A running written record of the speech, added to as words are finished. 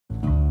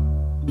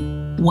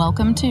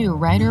Welcome to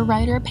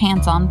Writer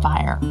Pants on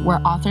Fire,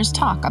 where authors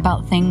talk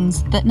about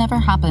things that never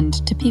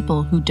happened to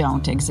people who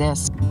don't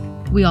exist.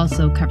 We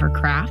also cover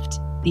craft,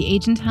 the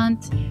agent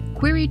hunt,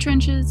 query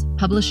trenches,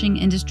 publishing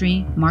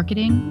industry,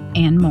 marketing,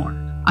 and more.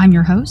 I'm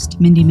your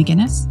host, Mindy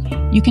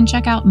McGinnis. You can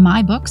check out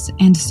my books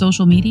and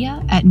social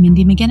media at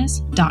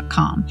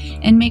mindymcginnis.com,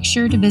 and make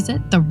sure to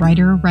visit the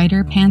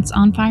Writer Pants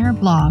on Fire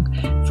blog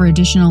for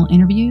additional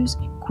interviews,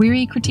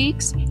 query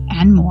critiques,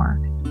 and more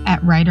at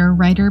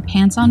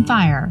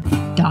writerpantsonfire.com.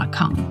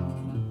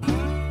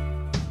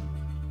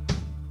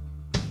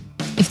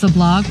 If the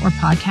blog or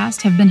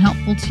podcast have been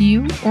helpful to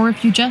you, or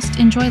if you just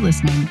enjoy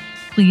listening,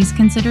 please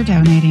consider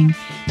donating.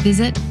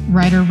 Visit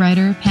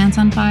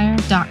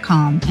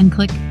writerpantsonfire.com and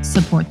click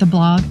Support the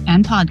Blog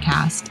and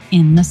Podcast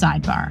in the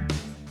sidebar.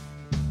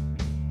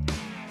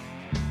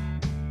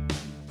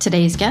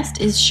 Today's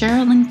guest is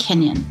Sherilyn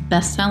Kenyon,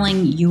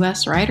 best-selling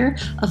U.S. writer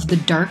of the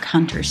Dark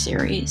Hunter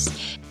series.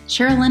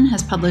 Sherilyn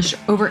has published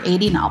over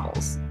 80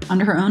 novels.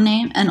 Under her own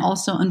name and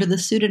also under the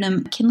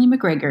pseudonym Kinley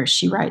McGregor,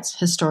 she writes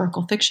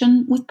historical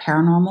fiction with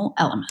paranormal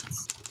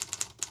elements.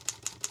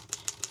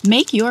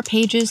 Make your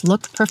pages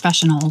look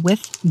professional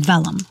with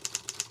Vellum.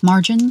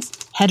 Margins,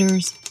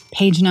 headers,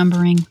 page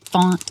numbering,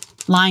 font,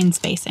 line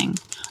spacing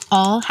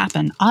all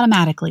happen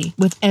automatically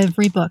with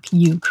every book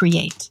you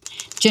create.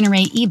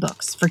 Generate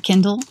ebooks for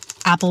Kindle,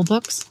 Apple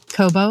Books,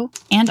 Kobo,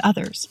 and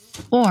others,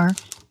 or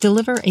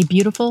deliver a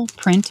beautiful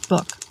print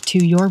book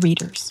to your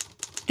readers.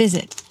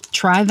 Visit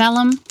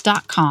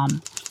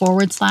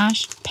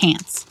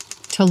tryvellum.com/pants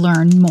to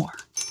learn more.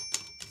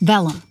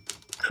 Vellum.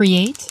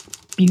 Create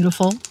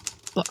beautiful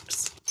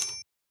books.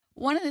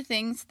 One of the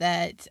things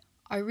that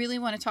I really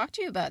want to talk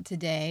to you about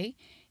today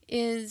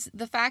is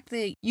the fact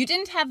that you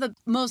didn't have the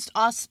most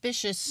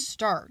auspicious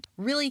start.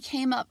 Really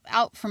came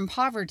out from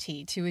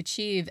poverty to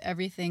achieve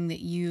everything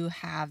that you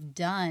have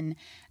done.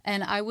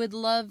 And I would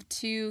love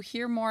to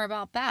hear more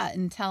about that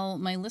and tell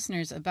my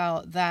listeners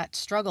about that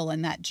struggle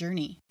and that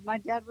journey. My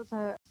dad was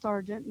a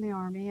sergeant in the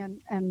Army,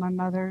 and my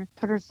mother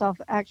put herself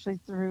actually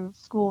through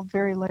school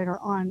very later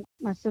on.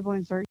 My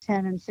siblings are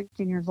 10 and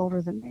 16 years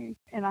older than me,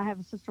 and I have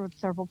a sister with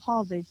cerebral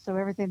palsy, so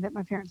everything that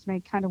my parents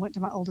made kind of went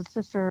to my oldest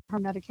sister, her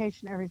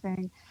medication,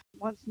 everything.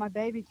 Once my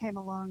baby came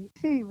along,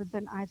 he was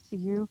in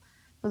ICU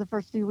for the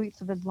first few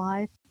weeks of his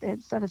life.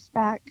 It set us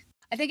back.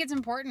 I think it's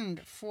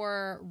important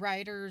for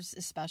writers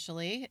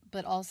especially,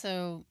 but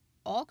also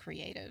all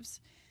creatives,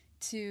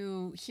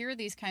 to hear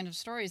these kind of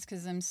stories,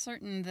 because I'm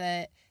certain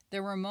that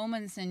there were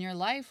moments in your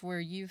life where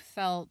you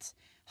felt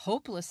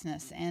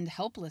hopelessness and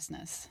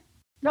helplessness.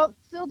 No,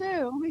 still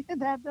do.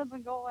 That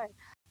doesn't go away.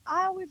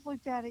 I always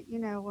looked at it,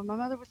 when my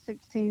mother was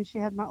 16, she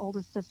had my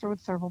oldest sister with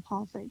cerebral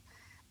palsy.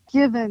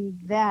 Given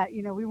that,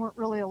 we weren't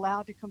really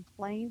allowed to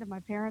complain to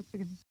my parents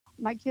because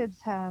my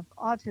kids have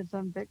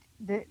autism, but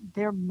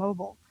they're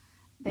mobile.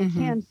 They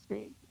can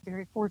speak.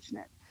 Very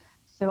fortunate.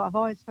 So I've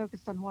always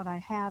focused on what I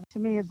have. To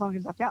me, as long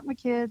as I've got my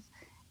kids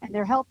and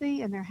they're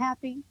healthy and they're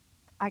happy,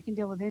 I can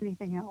deal with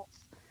anything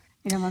else.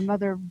 My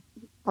mother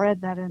bred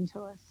that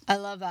into us. I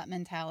love that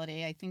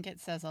mentality. I think it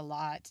says a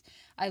lot.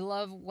 I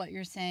love what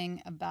you're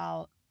saying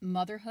about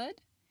motherhood.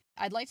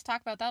 I'd like to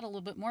talk about that a little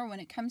bit more when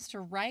it comes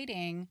to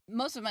writing.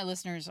 Most of my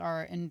listeners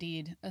are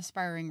indeed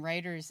aspiring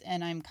writers,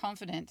 and I'm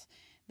confident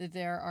that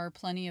there are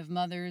plenty of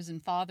mothers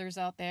and fathers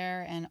out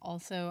there, and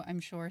also, I'm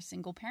sure,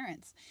 single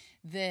parents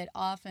that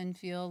often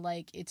feel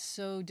like it's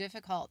so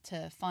difficult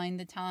to find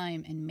the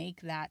time and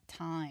make that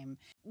time.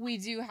 We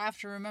do have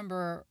to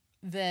remember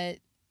that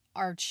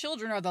our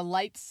children are the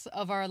lights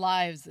of our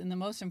lives and the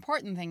most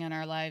important thing in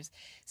our lives.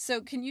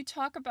 So can you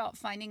talk about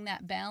finding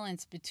that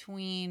balance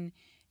between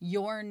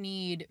your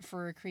need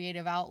for a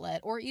creative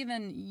outlet, or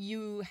even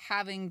you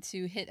having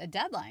to hit a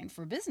deadline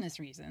for business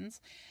reasons,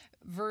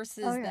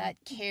 versus that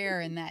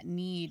care and that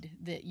need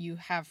that you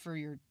have for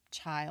your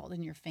child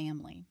and your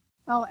family?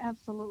 Oh,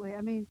 absolutely.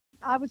 I mean,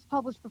 I was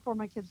published before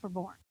my kids were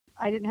born.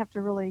 I didn't have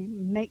to really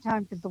make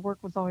time because the work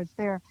was always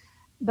there.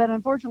 But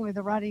unfortunately,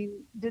 the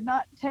writing did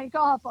not take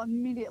off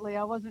immediately.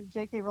 I wasn't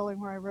J.K. Rowling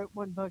where I wrote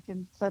one book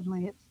and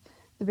suddenly it's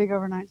the big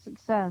overnight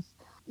success.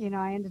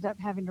 I ended up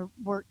having to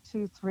work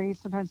 2, 3,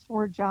 sometimes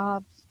 4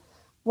 jobs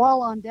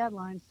while on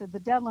deadlines. So the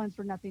deadlines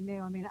were nothing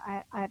new. I mean,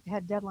 I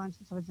had deadlines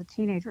since I was a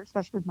teenager,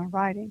 especially with my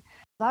writing.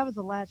 I was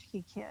a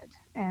latchkey kid.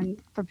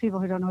 And for people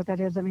who don't know what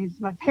that is, I mean,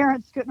 my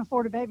parents couldn't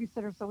afford a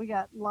babysitter, so we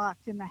got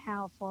locked in the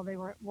house while they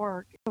were at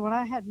work. So when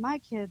I had my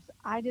kids,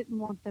 I didn't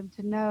want them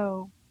to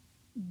know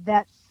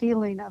that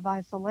feeling of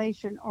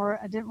isolation, or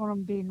I didn't want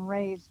them being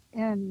raised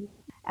in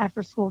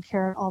after school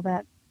care and all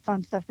that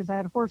fun stuff, because I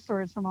had horror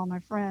stories from all my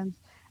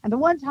friends. And the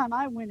one time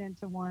I went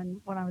into one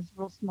when I was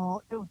real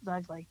small, it was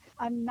ugly.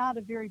 I'm not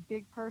a very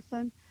big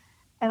person,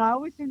 and I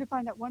always seem to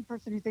find that one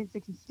person who thinks they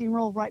can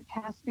steamroll right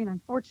past me. And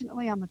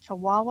unfortunately, I'm a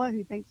Chihuahua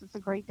who thinks it's a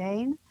Great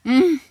Dane.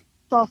 So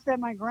I'll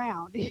stand my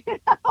ground,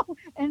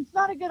 And it's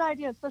not a good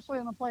idea, especially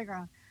on the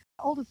playground.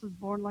 Oldest was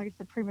born, like I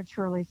said,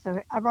 prematurely.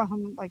 So I brought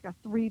home like a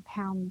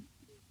 3-pound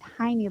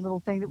tiny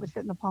little thing that would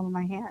fit in the palm of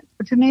my hand.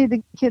 But to me,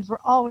 the kids were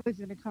always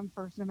going to come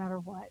first no matter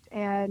what.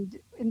 And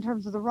in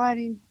terms of the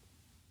writing,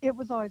 it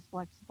was always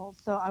flexible.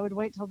 So I would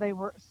wait till they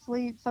were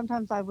asleep.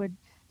 Sometimes I would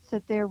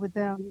sit there with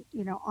them,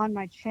 on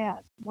my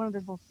chest, one of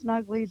those little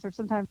snugglies, or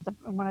sometimes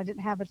when I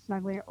didn't have a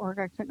snuggly or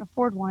I couldn't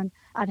afford one,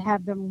 I'd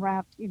have them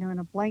wrapped, in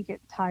a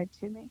blanket tied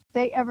to me. If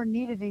they ever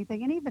needed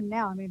anything, and even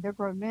now, I mean, they're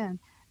grown men,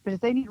 but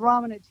if they need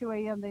ramen at 2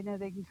 a.m., they know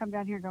they can come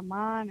down here and go,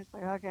 Mom, it's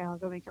like, okay, I'll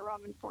go make your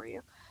ramen for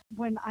you.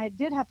 When I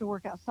did have to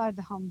work outside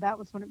the home, that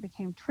was when it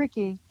became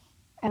tricky.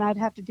 And I'd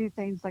have to do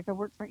things like I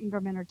worked for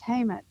Ingram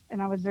Entertainment,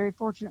 and I was very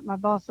fortunate. My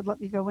boss would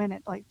let me go in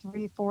at like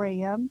 3, 4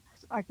 a.m.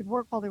 So I could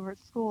work while they were at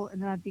school, and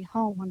then I'd be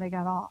home when they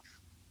got off.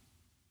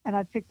 And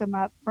I'd pick them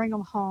up, bring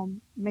them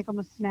home, make them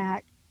a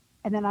snack,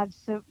 and then I'd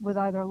sit with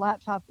either a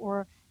laptop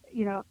or,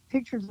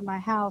 pictures of my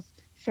house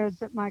shows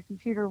that my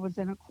computer was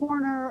in a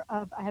corner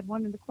of, I had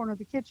one in the corner of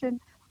the kitchen,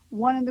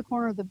 one in the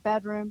corner of the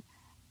bedroom,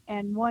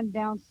 and one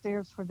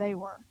downstairs where they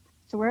were.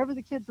 So wherever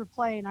the kids were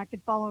playing, I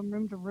could follow them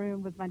room to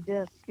room with my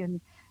disc and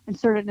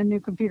insert it in a new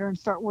computer and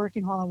start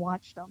working while I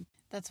watched them.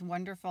 That's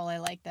wonderful. I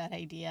like that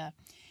idea.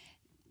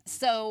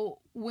 So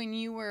when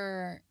you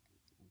were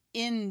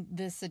in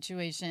this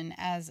situation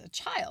as a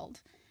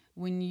child,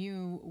 when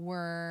you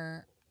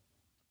were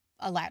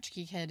a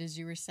latchkey kid, as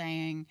you were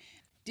saying,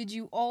 did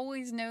you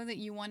always know that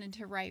you wanted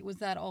to write? Was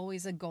that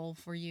always a goal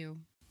for you?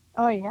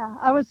 Oh, yeah.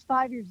 I was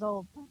 5 years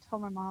old. I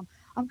told my mom,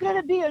 I'm going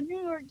to be a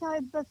New York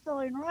Times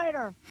bestselling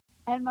writer.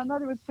 And my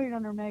mother was putting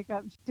on her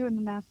makeup, doing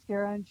the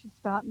mascara, and she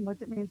stopped and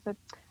looked at me and said,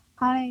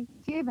 Honey,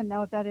 do you even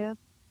know what that is?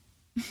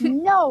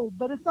 No,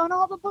 but it's on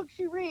all the books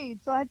you read,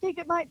 so I think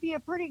it might be a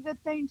pretty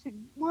good thing to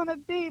want to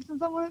be,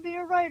 since I want to be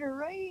a writer,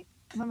 right?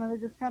 My mother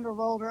just kind of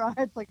rolled her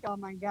eyes like, oh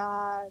my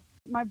God.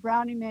 My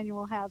Brownie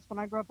manual has, when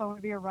I grow up, I want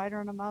to be a writer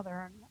and a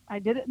mother, and I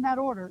did it in that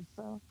order,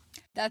 so.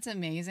 That's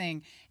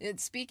amazing.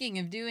 Speaking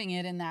of doing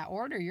it in that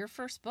order, your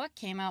first book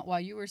came out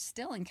while you were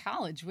still in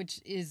college, which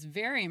is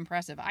very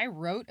impressive. I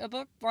wrote a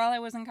book while I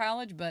was in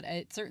college, but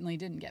it certainly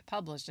didn't get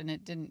published, and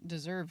it didn't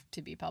deserve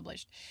to be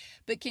published.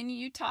 But can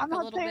you talk a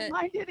little bit? I'm not saying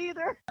mine did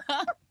either.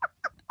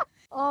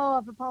 Oh,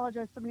 I've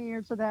apologized so many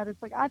years for that.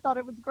 It's like, I thought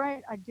it was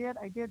great. I did,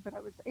 but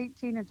I was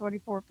 18 and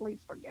 24. Please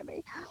forgive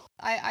me.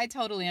 I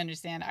totally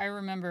understand. I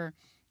remember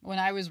when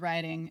I was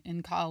writing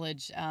in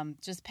college,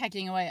 just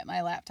pecking away at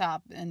my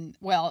laptop, and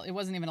well, it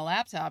wasn't even a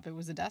laptop, it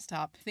was a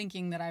desktop,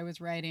 thinking that I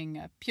was writing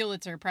a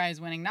Pulitzer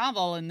Prize winning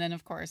novel, and then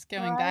of course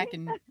going back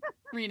and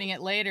reading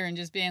it later and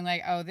just being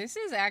like, oh, this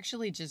is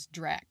actually just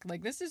dreck.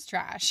 Like, this is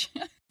trash.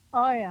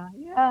 Oh,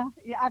 yeah.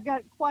 I've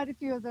got quite a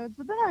few of those,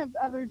 but then I have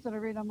others that I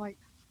read, I'm like,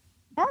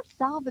 that's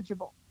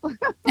salvageable.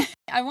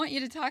 I want you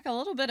to talk a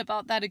little bit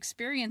about that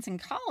experience in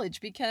college,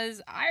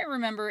 because I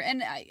remember,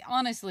 and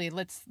honestly,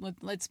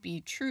 let's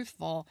be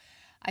truthful.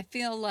 I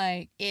feel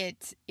like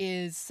it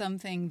is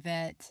something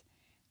that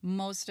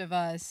most of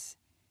us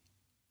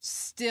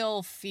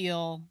still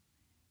feel,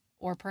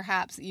 or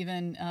perhaps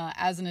even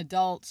as an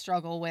adult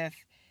struggle with,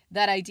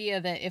 that idea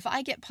that if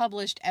I get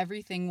published,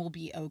 everything will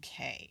be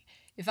okay.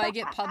 If I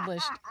get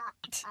published.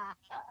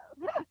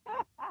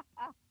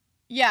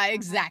 Yeah,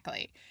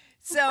 exactly.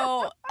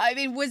 So, I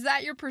mean, was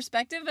that your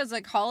perspective as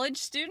a college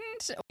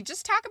student?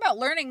 Just talk about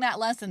learning that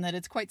lesson, that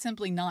it's quite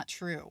simply not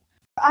true.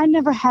 I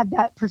never had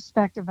that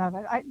perspective of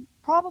it. I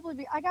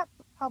got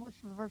published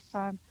for the first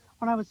time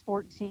when I was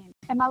 14,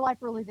 and my life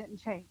really didn't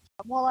change.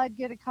 While I'd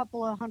get a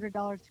couple of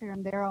 $100 here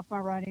and there off my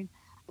writing,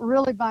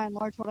 really by and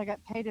large what I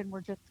got paid in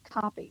were just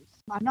copies.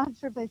 I'm not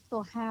sure if they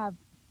still have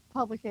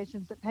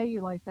publications that pay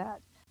you like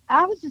that.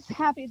 I was just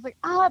happy. It's like,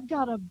 I've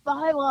got a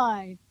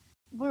byline.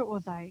 Where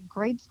was I?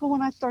 Grade school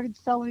when I started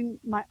selling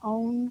my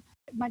own.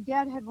 My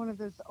dad had one of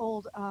those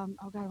old,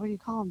 what do you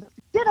call them?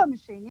 Ditto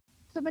machine.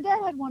 So my dad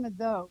had one of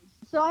those.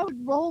 So I would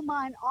roll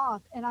mine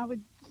off and I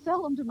would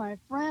sell them to my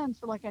friends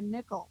for like a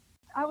nickel.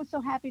 I was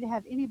so happy to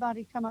have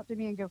anybody come up to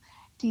me and go,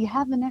 do you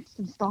have the next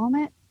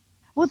installment?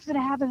 What's going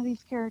to happen to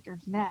these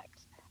characters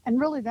next? And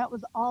really, that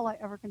was all I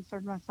ever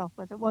concerned myself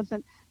with. It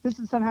wasn't, this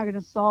is somehow going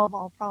to solve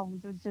all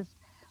problems. It was just,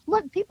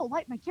 look, people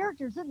like my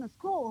characters in the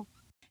school.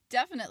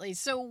 Definitely.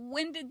 So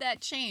when did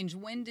that change?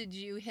 When did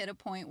you hit a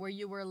point where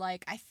you were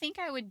like, I think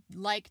I would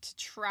like to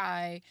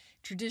try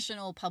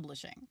traditional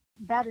publishing?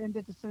 That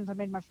ended as soon as I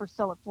made my first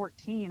sale at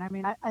 14. I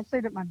mean, I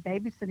saved up my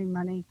babysitting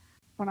money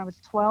when I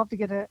was 12 to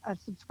get a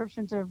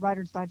subscription to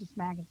Writer's Digest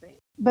magazine.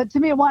 But to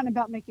me, it wasn't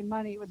about making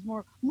money. It was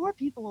more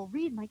people will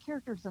read my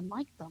characters and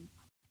like them.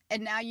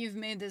 And now you've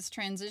made this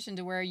transition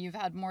to where you've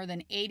had more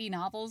than 80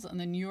 novels on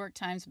the New York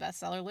Times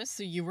bestseller list.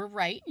 So you were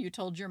right. You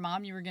told your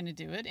mom you were going to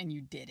do it, and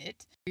you did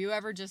it. Were you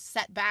ever just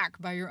set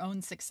back by your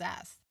own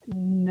success?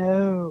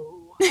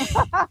 No.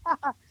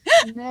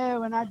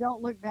 No, and I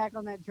don't look back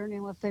on that journey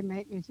unless they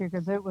make me to,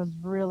 because it was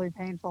really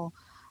painful.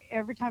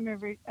 Every time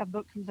a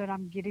book comes out,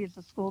 I'm giddy as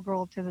a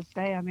schoolgirl to this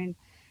day. I mean,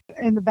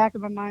 in the back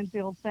of my mind's the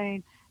old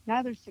saying,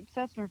 neither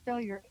success nor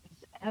failure is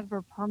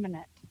ever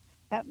permanent.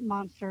 That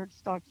monster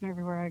stalks me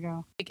everywhere I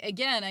go.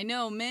 Again, I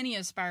know many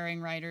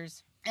aspiring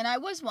writers, and I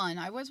was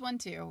one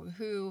too,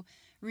 who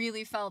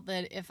really felt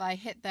that if I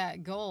hit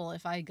that goal,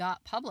 if I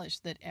got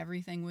published, that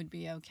everything would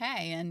be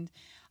okay. And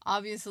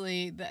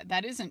Obviously,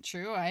 that isn't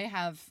true. I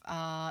have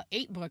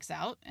 8 books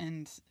out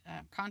and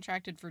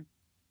contracted for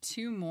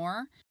 2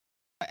 more.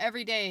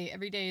 Every day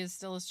is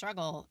still a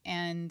struggle,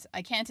 and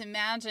I can't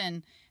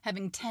imagine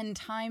having 10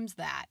 times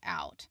that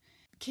out.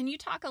 Can you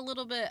talk a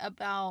little bit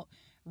about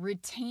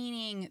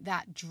retaining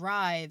that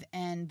drive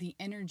and the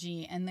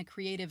energy and the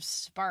creative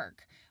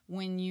spark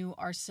when you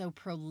are so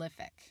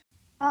prolific?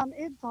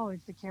 It's always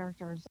the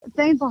characters.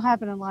 Things will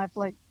happen in life,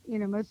 like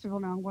most people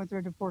know I'm going through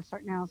a divorce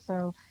right now.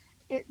 So,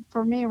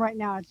 for me right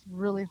now, it's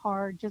really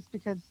hard just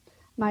because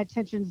my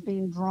attention's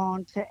being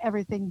drawn to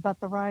everything but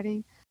the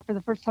writing. For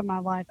the first time in my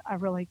life, I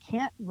really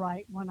can't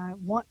write when I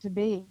want to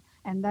be,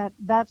 and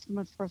that's the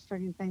most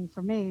frustrating thing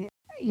for me.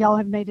 Y'all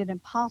have made it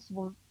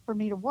impossible for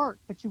me to work,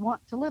 but you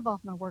want to live off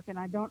my work, and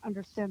I don't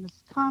understand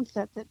this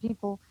concept that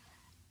people.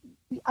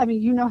 I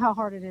mean, you know how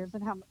hard it is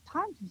and how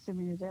time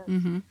consuming it is.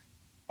 Mm-hmm.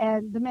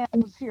 And the man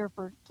was here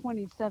for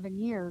 27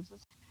 years.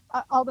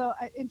 Although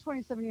in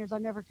 27 years, I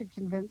never could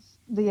convince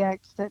the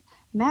ex that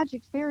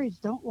magic fairies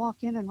don't walk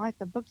in and write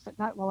the books at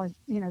night while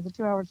the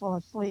 2 hours while I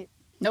sleep.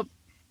 Nope.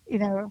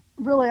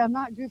 Really, I'm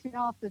not goofing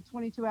off the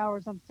 22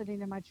 hours I'm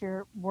sitting in my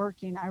chair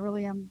working. I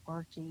really am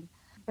working.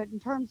 But in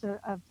terms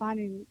of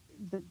finding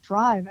the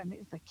drive, I mean,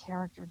 it's the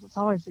characters. It's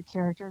always the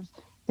characters.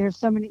 There's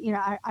so many,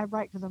 I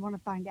write because I want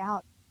to find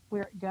out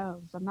where it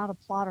goes. I'm not a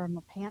plotter, I'm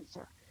a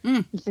pantser.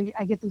 And so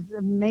I get these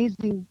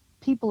amazing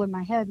people in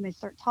my head and they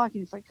start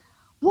talking. It's like,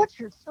 what's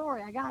your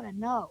story? I got to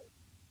know.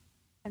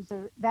 And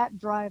so that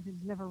drive has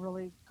never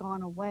really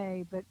gone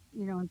away. But,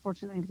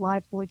 unfortunately,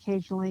 life will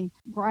occasionally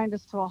grind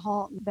us to a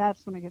halt. And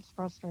that's when it gets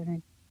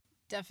frustrating.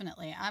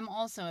 Definitely. I'm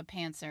also a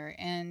pantser,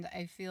 and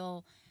I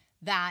feel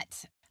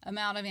that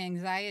amount of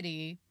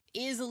anxiety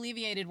is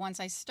alleviated once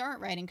I start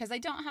writing because I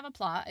don't have a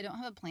plot, I don't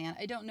have a plan,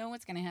 I don't know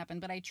what's going to happen,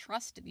 but I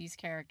trust these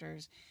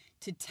characters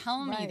to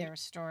tell me their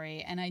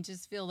story, and I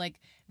just feel like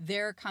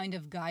they're kind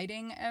of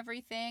guiding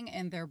everything,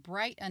 and they're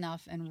bright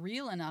enough and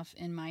real enough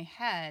in my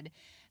head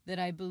that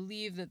I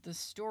believe that the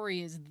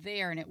story is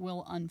there and it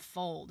will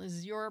unfold.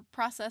 Is your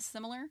process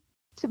similar?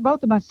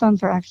 Both of my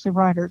sons are actually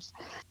writers.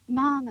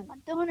 Mom, am I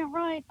doing it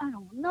right? I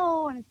don't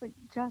know. And it's like,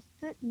 just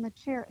sit in the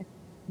chair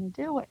and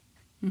do it.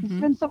 You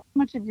spend so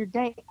much of your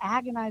day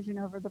agonizing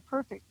over the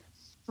perfect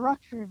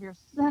structure of your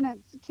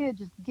sentence. Kid,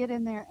 just get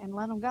in there and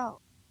let them go.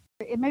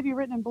 It may be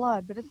written in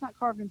blood, but it's not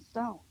carved in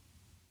stone.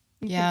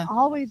 You can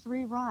always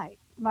rewrite.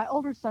 My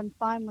older son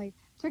finally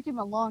took him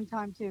a long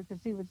time too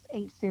because he was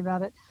angsty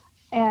about it.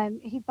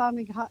 And he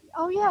finally got,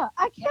 oh yeah,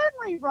 I can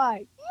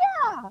rewrite.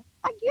 Yeah,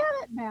 I get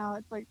it now.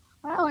 It's like,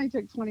 well, it only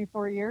took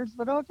 24 years,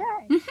 but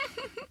okay.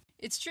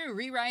 It's true.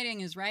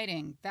 Rewriting is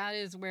writing. That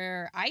is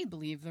where I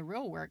believe the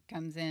real work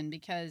comes in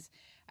because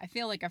I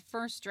feel like a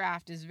first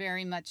draft is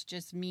very much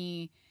just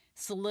me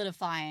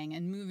solidifying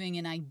and moving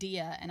an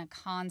idea and a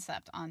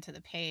concept onto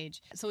the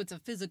page. So it's a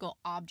physical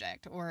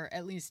object or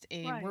at least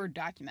a Word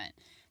document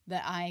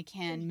that I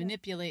can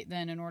manipulate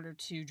then in order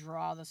to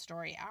draw the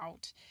story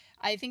out.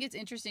 I think it's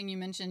interesting you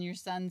mentioned your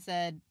son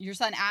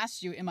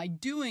asked you, am I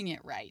doing it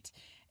right?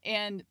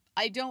 And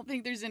I don't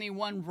think there's any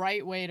one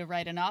right way to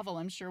write a novel.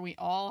 I'm sure we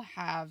all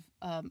have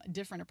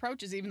different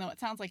approaches. Even though it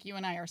sounds like you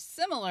and I are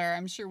similar,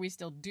 I'm sure we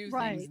still do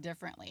things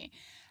differently.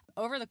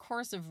 Over the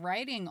course of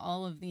writing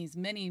all of these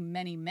many,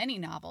 many, many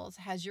novels,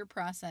 has your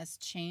process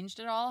changed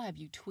at all? Have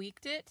you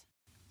tweaked it?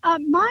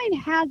 Mine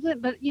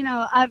hasn't, but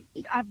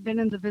I've been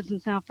in the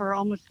business now for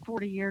almost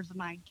 40 years.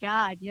 My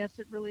God, yes,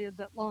 it really is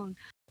that long.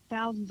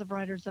 Thousands of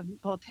writers,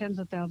 tens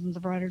of thousands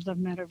of writers I've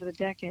met over the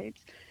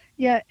decades.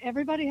 Yeah,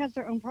 everybody has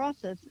their own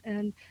process.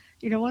 And,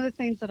 one of the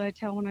things that I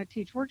tell when I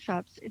teach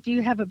workshops, if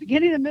you have a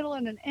beginning, a middle,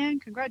 and an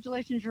end,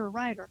 congratulations, you're a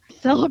writer.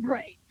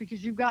 Celebrate,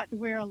 because you've got to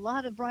where a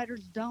lot of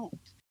writers don't.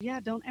 Yeah,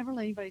 don't ever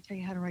let anybody tell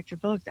you how to write your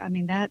book. I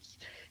mean,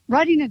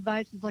 writing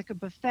advice is like a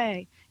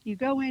buffet. You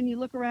go in, you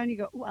look around, you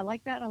go, oh, I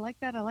like that, I like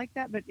that, I like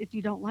that. But if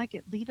you don't like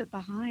it, leave it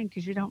behind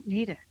because you don't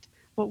need it.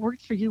 What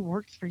works for you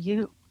works for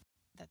you.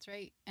 That's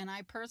right. And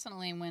I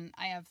personally, when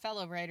I have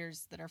fellow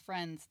writers that are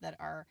friends that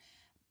are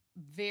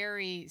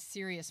very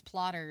serious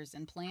plotters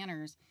and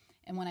planners,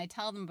 and when I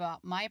tell them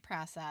about my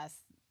process,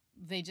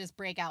 they just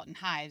break out in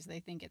hives. They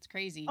think it's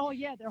crazy. Oh,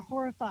 yeah, they're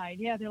horrified.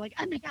 Yeah, they're like,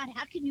 oh, my God,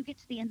 how can you get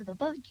to the end of the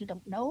book? You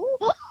don't know?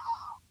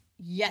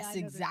 Yes,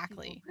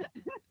 exactly.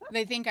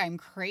 They think I'm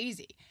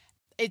crazy.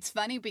 It's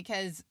funny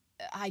because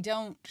I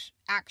don't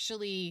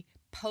actually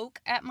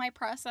poke at my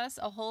process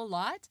a whole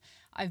lot.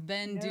 I've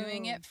been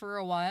doing it for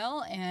a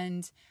while,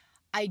 and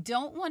I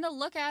don't want to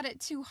look at it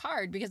too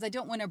hard because I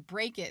don't want to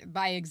break it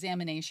by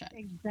examination.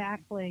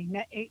 Exactly.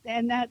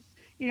 And that's,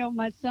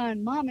 my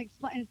son, Mom,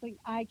 explain. It's like,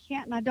 I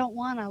can't and I don't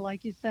want to,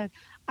 like you said.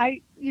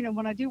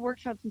 When I do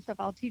workshops and stuff,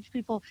 I'll teach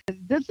people,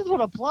 this is what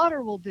a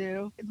plotter will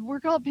do. We're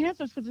called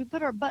pantsers because we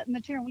put our butt in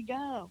the chair and we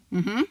go.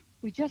 Mm-hmm.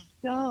 We just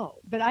go.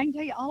 But I can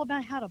tell you all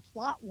about how to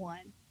plot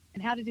one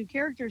and how to do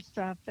character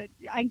stuff. But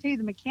I can tell you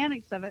the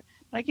mechanics of it,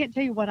 but I can't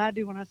tell you what I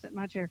do when I sit in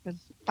my chair because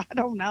I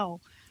don't know.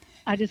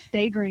 I just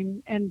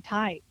daydream and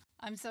type.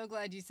 I'm so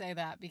glad you say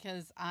that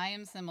because I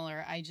am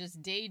similar. I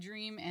just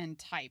daydream and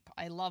type.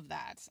 I love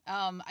that.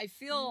 I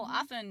feel Hmm.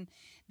 often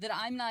that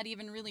I'm not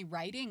even really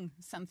writing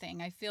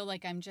something. I feel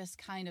like I'm just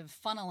kind of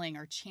funneling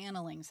or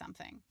channeling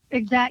something.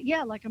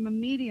 Yeah, like I'm a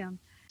medium.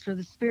 So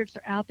the spirits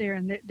are out there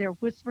and they're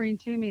whispering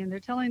to me and they're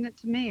telling it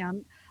to me.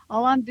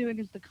 All I'm doing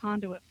is the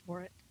conduit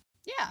for it.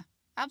 Yeah,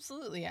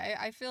 absolutely.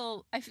 I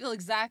feel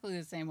exactly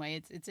the same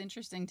way. It's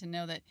interesting to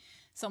know that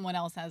someone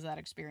else has that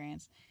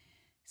experience.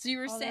 So you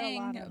were Oh, there are a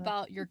lot saying of us.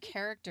 about your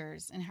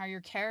characters and how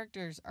your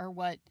characters are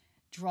what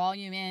draw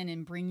you in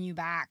and bring you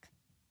back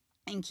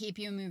and keep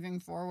you moving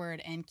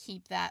forward and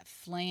keep that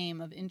flame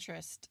of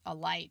interest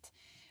alight.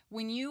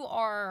 When you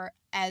are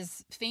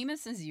as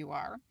famous as you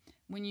are,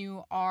 when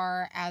you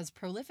are as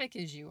prolific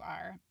as you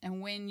are, and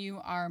when you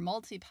are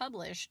multi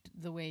published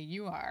the way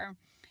you are,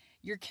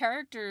 your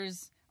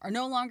characters are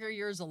no longer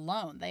yours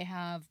alone. They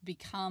have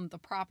become the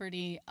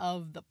property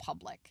of the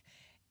public.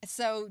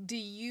 So, do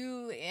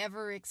you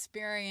ever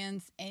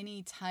experience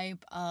any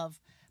type of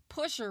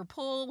push or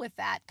pull with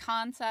that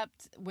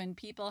concept when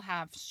people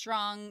have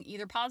strong,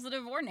 either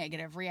positive or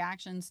negative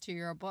reactions to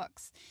your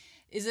books?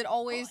 Is it Oh,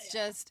 always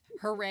yeah. just,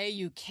 hooray,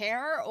 you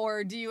care?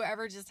 Or do you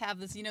ever just have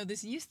this,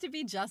 this used to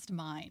be just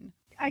mine?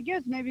 I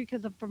guess maybe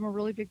because I'm from a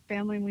really big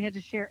family and we had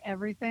to share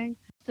everything.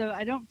 So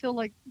I don't feel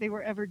like they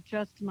were ever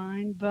just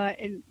mine. But,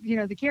 and,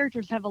 the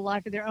characters have a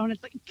life of their own.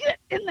 It's like, get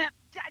in that.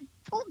 I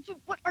told you,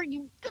 what are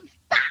you? Just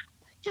stop.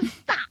 Just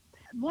stop.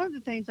 One of the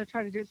things I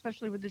try to do,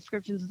 especially with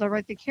descriptions, is I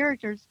write the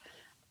characters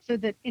so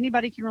that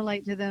anybody can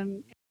relate to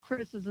them.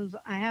 Criticisms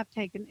I have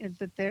taken is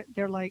that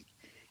they're like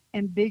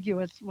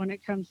ambiguous when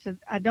it comes to,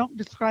 I don't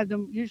describe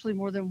them usually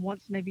more than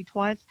once, maybe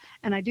twice,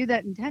 and I do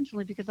that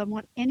intentionally because I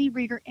want any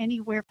reader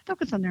anywhere to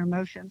focus on their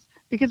emotions,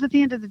 because at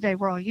the end of the day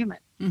we're all human.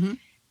 Mm-hmm.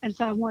 And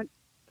so I want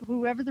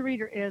whoever the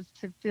reader is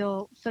to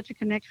feel such a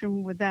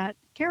connection with that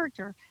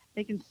character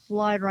they can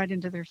slide right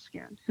into their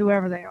skin,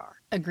 whoever they are.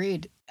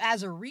 Agreed.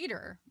 As a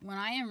reader, when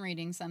I am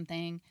reading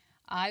something,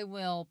 I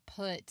will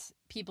put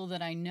people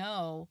that I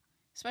know,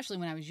 especially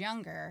when I was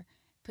younger,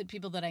 put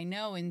people that I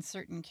know in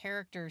certain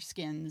character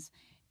skins.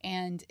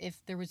 And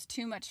if there was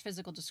too much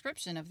physical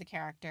description of the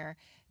character,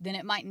 then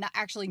it might not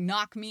actually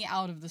knock me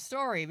out of the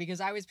story because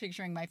I was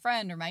picturing my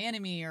friend or my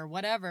enemy or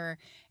whatever.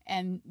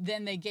 And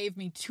then they gave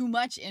me too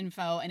much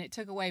info and it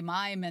took away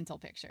my mental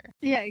picture.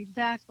 Yeah,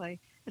 exactly.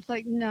 It's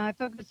like, no, I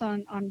focus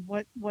on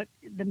what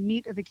the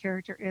meat of the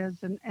character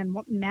is, and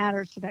what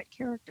matters to that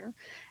character,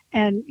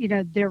 and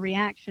their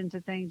reaction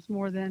to things,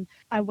 more than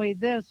I weigh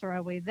this or I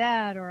weigh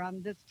that or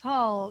I'm this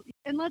tall,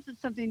 unless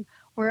it's something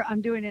where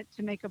I'm doing it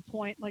to make a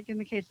point. Like in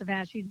the case of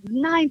Ash, he's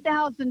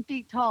 9,000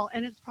 feet tall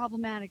and it's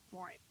problematic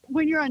for him.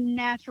 When you're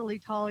unnaturally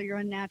tall, you're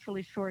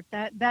unnaturally short,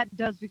 that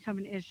does become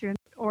an issue.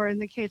 Or in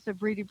the case of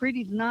Breedy,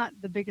 Breedy's not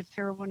the biggest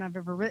heroine I've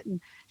ever written.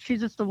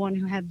 She's just the one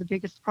who had the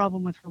biggest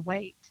problem with her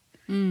weight.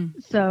 Mm.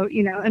 So,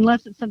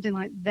 unless it's something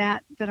like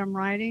that I'm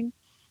writing,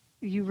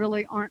 you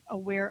really aren't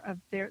aware of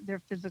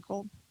their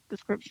physical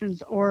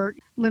descriptions or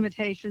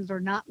limitations or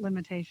not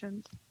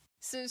limitations.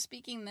 So,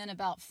 speaking then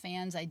about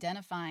fans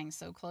identifying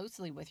so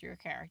closely with your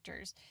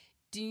characters,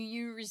 do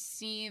you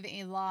receive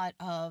a lot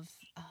of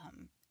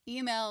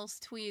emails,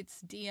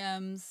 tweets,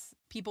 DMs,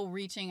 people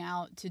reaching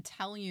out to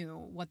tell you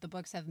what the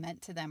books have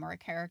meant to them or a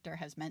character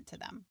has meant to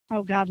them?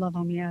 Oh, God love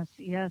them. Yes,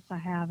 yes, I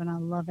have, and I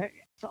love it.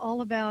 It's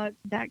all about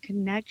that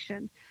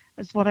connection.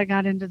 It's what I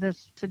got into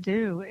this to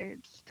do.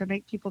 It's to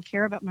make people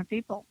care about my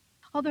people.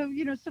 Although,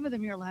 some of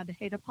them you're allowed to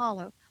hate.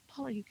 Apollo,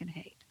 you can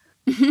hate.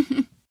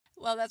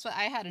 Well, that's what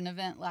I had an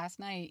event last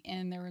night,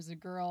 and there was a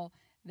girl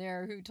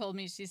there who told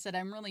me, she said,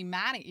 I'm really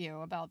mad at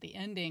you about the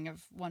ending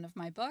of one of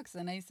my books.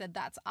 And I said,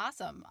 that's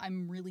awesome.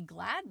 I'm really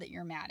glad that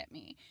you're mad at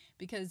me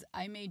because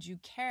I made you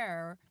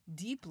care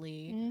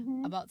deeply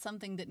Hmm. about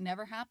something that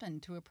never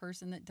happened to a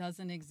person that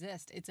doesn't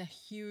exist. It's a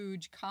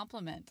huge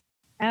compliment.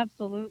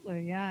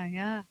 Absolutely. Yeah,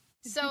 yeah.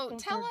 It's just So so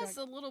tell encouraging. us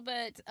a little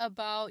bit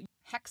about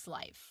Hex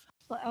Life.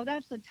 Oh,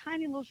 that's a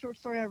tiny little short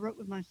story I wrote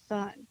with my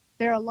son.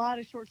 There are a lot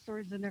of short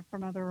stories in there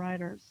from other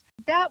writers.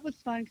 That was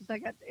fun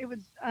because it was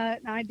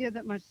an idea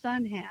that my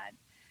son had,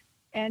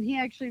 and he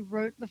actually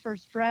wrote the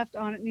first draft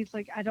on it. And he's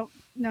like, I don't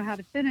know how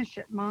to finish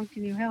it, Mom.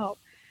 Can you help?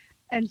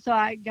 And so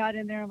I got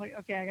in there. I'm like,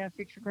 okay, I got to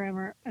fix your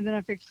grammar. And then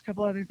I fixed a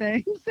couple other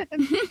things.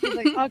 And he's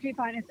like, okay,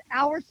 fine. It's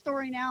our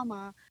story now,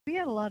 Ma. We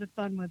had a lot of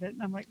fun with it.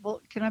 And I'm like,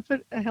 well, can I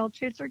put a Hell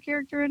Chaser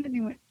character in it? And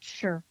he went,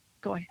 sure,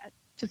 go ahead.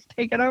 Just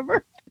take it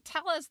over.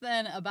 Tell us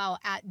then about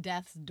At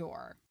Death's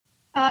Door.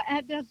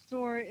 At Death's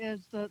Door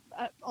is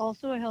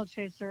also a Hell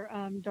Chaser,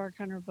 Dark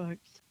Hunter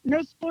books.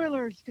 No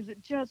spoilers because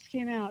it just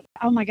came out.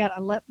 Oh my God, I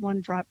let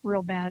one drop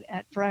real bad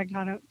at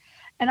DragCon,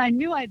 and I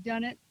knew I'd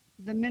done it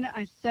the minute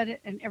I said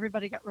it, and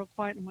everybody got real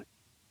quiet and went,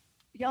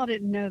 y'all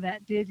didn't know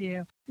that, did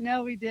you?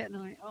 No, we didn't.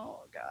 I'm like,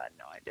 oh God,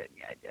 no, I didn't.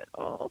 Yeah, I did.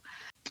 Oh,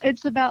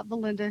 it's about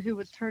Belinda, who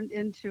was turned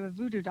into a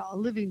voodoo doll, a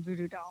living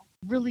voodoo doll.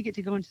 Really get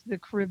to go into the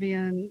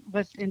Caribbean,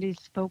 West Indies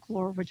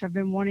folklore, which I've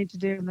been wanting to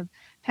do in the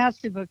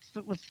past two books,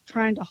 but was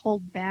trying to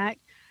hold back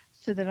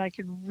so that I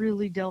could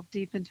really delve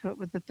deep into it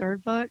with the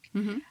third book.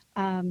 Mm-hmm.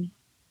 Um,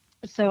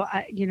 So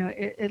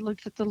it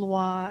looks at the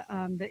Loire.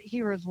 That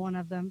Hero is one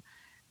of them.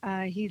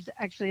 He's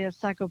actually a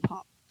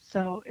psychopomp.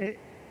 So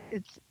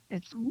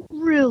it's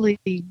really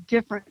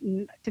different.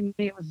 And to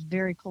me, it was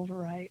very cool to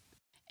write.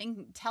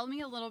 And tell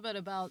me a little bit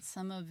about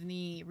some of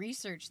the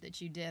research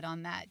that you did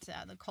on that,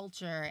 the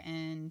culture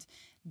and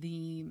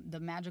the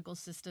magical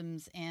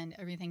systems and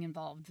everything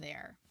involved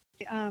there.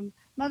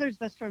 Mother's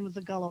best friend was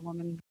a Gullah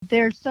woman.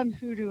 There's some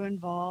hoodoo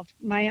involved.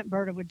 My Aunt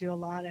Berta would do a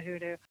lot of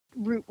hoodoo,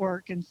 root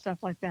work and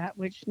stuff like that,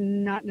 which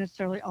not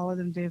necessarily all of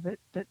them do,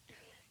 but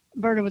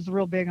Berta was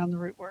real big on the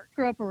root work.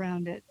 Grew up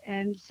around it.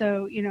 And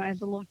so,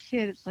 as a little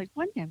kid, it's like,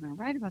 one day I'm going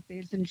to write about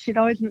these. And she'd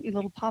always make me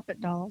little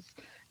poppet dolls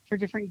for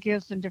different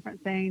gifts and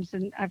different things.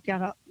 And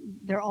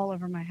they're all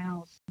over my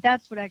house.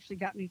 That's what actually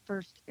got me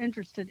first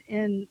interested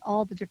in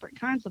all the different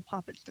kinds of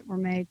poppets that were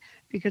made,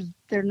 because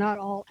they're not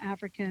all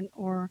African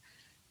or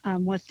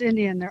West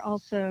Indian. They're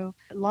also,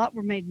 a lot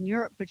were made in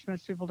Europe, which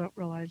most people don't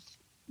realize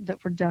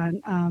that were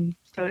done.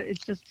 So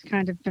it's just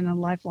kind of been a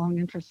lifelong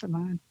interest of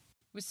mine.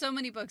 With so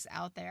many books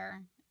out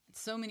there,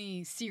 so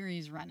many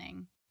series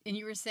running, and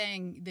you were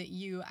saying that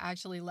you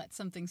actually let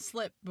something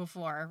slip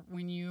before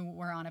when you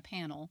were on a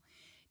panel.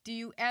 Do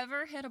you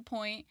ever hit a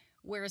point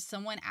where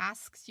someone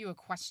asks you a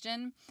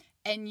question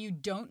and you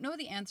don't know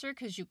the answer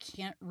because you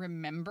can't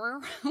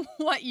remember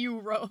what you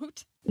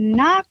wrote?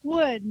 Knock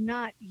wood,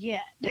 not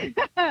yet.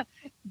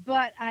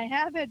 But I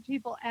have had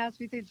people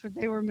ask me things where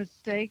they were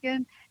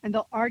mistaken, and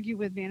they'll argue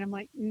with me, and I'm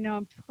like, no,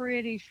 I'm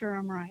pretty sure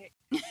I'm right.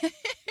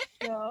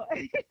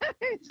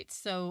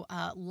 So,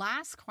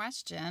 last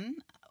question.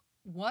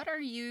 What are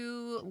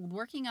you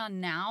working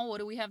on now? What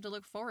do we have to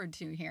look forward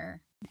to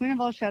here? Queen of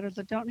All Shadows.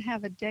 I don't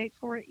have a date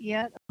for it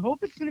yet. I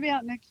hope it's going to be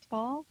out next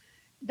fall.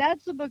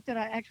 That's a book that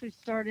I actually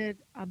started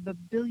a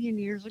billion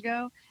years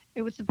ago.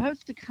 It was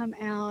supposed to come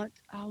out,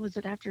 was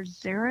it after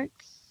Xerix?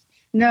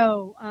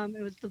 No,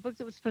 it was the book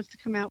that was supposed to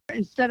come out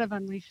instead of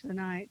Unleash the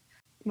Night.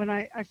 When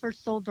I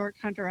first sold Dark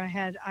Hunter, I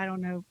had,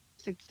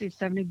 60,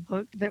 70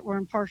 books that were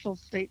in partial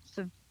states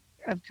of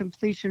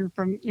completion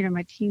from,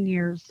 my teen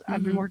years. Mm-hmm.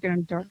 I've been working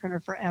on Dark Hunter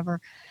forever.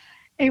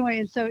 Anyway,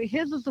 and so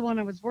his was the one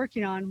I was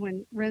working on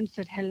when Ren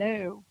said,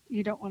 hello,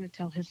 you don't want to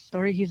tell his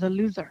story. He's a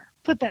loser.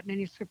 Put that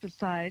manuscript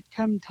aside.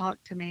 Come talk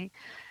to me.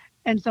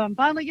 And so I'm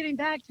finally getting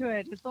back to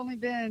it. It's only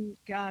been,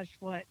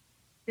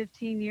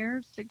 15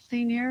 years,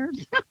 16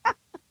 years?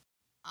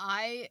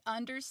 I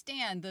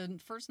understand. The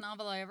first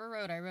novel I ever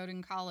wrote, I wrote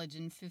in college,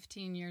 and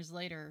 15 years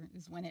later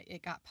is when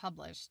it got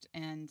published,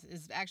 and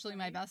is actually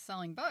my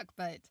best-selling book.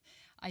 But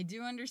I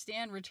do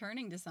understand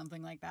returning to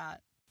something like that.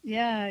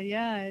 Yeah.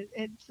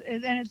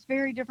 It's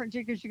very different,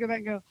 too, because you go back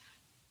and go,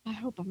 I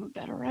hope I'm a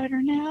better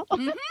writer now.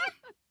 Mm-hmm.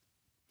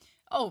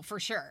 Oh, for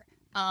sure.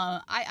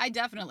 I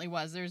definitely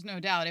was. There's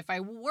no doubt. If I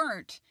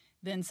weren't,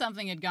 then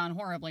something had gone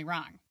horribly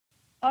wrong.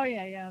 Oh,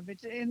 yeah.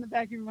 But in the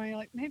back of your mind, you're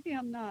like, maybe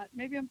I'm not.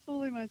 Maybe I'm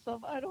fooling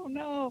myself. I don't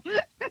know.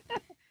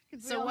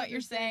 So what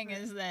you're saying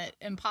is that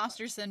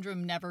imposter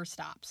syndrome never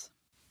stops?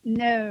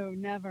 No,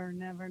 never.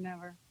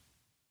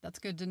 That's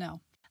good to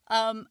know.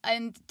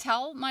 And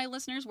tell my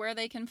listeners where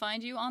they can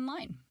find you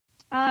online.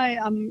 I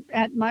am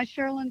at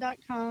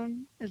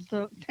mysherilyn.com.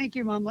 Thank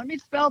you, Mom. Let me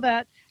spell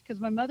that, because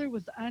my mother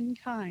was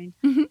unkind.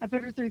 Mm-hmm. I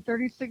put her through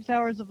 36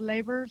 hours of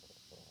labor,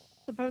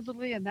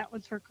 supposedly, and that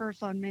was her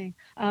curse on me.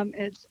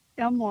 It's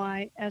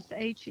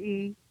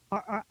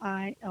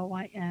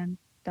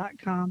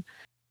mysherilyn.com.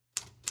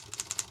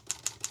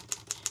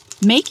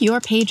 Make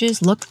your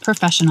pages look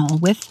professional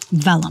with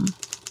Vellum.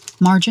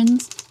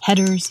 Margins,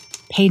 headers,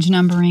 page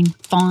numbering,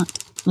 font,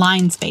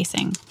 line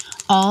spacing,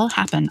 all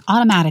happen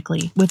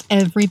automatically with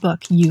every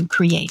book you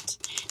create.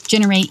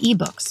 Generate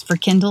ebooks for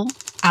Kindle,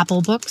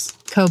 Apple Books,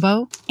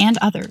 Kobo, and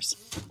others,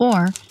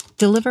 or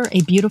deliver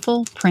a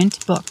beautiful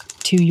print book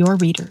to your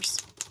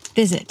readers.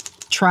 Visit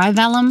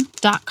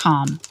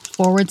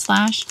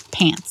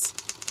tryvellum.com/pants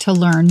to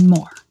learn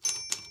more.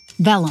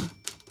 Vellum.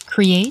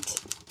 Create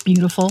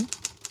beautiful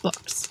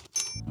books.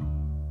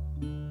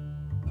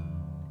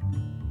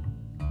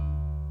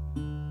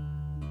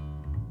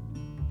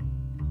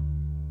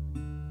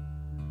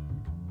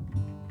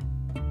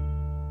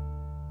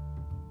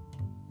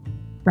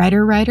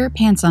 Writer,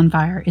 Pants on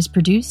Fire is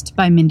produced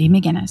by Mindy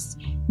McGinnis.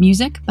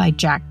 Music by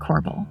Jack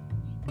Corbel.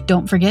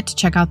 Don't forget to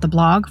check out the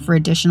blog for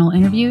additional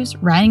interviews,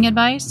 writing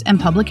advice, and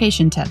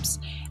publication tips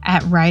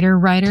at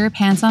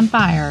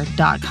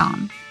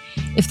writerpantsonfire.com.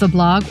 If the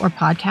blog or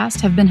podcast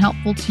have been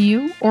helpful to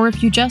you, or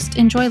if you just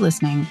enjoy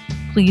listening,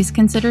 please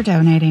consider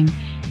donating.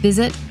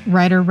 Visit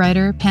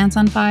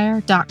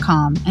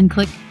writerpantsonfire.com and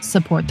click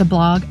Support the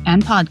Blog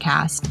and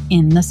Podcast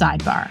in the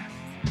sidebar.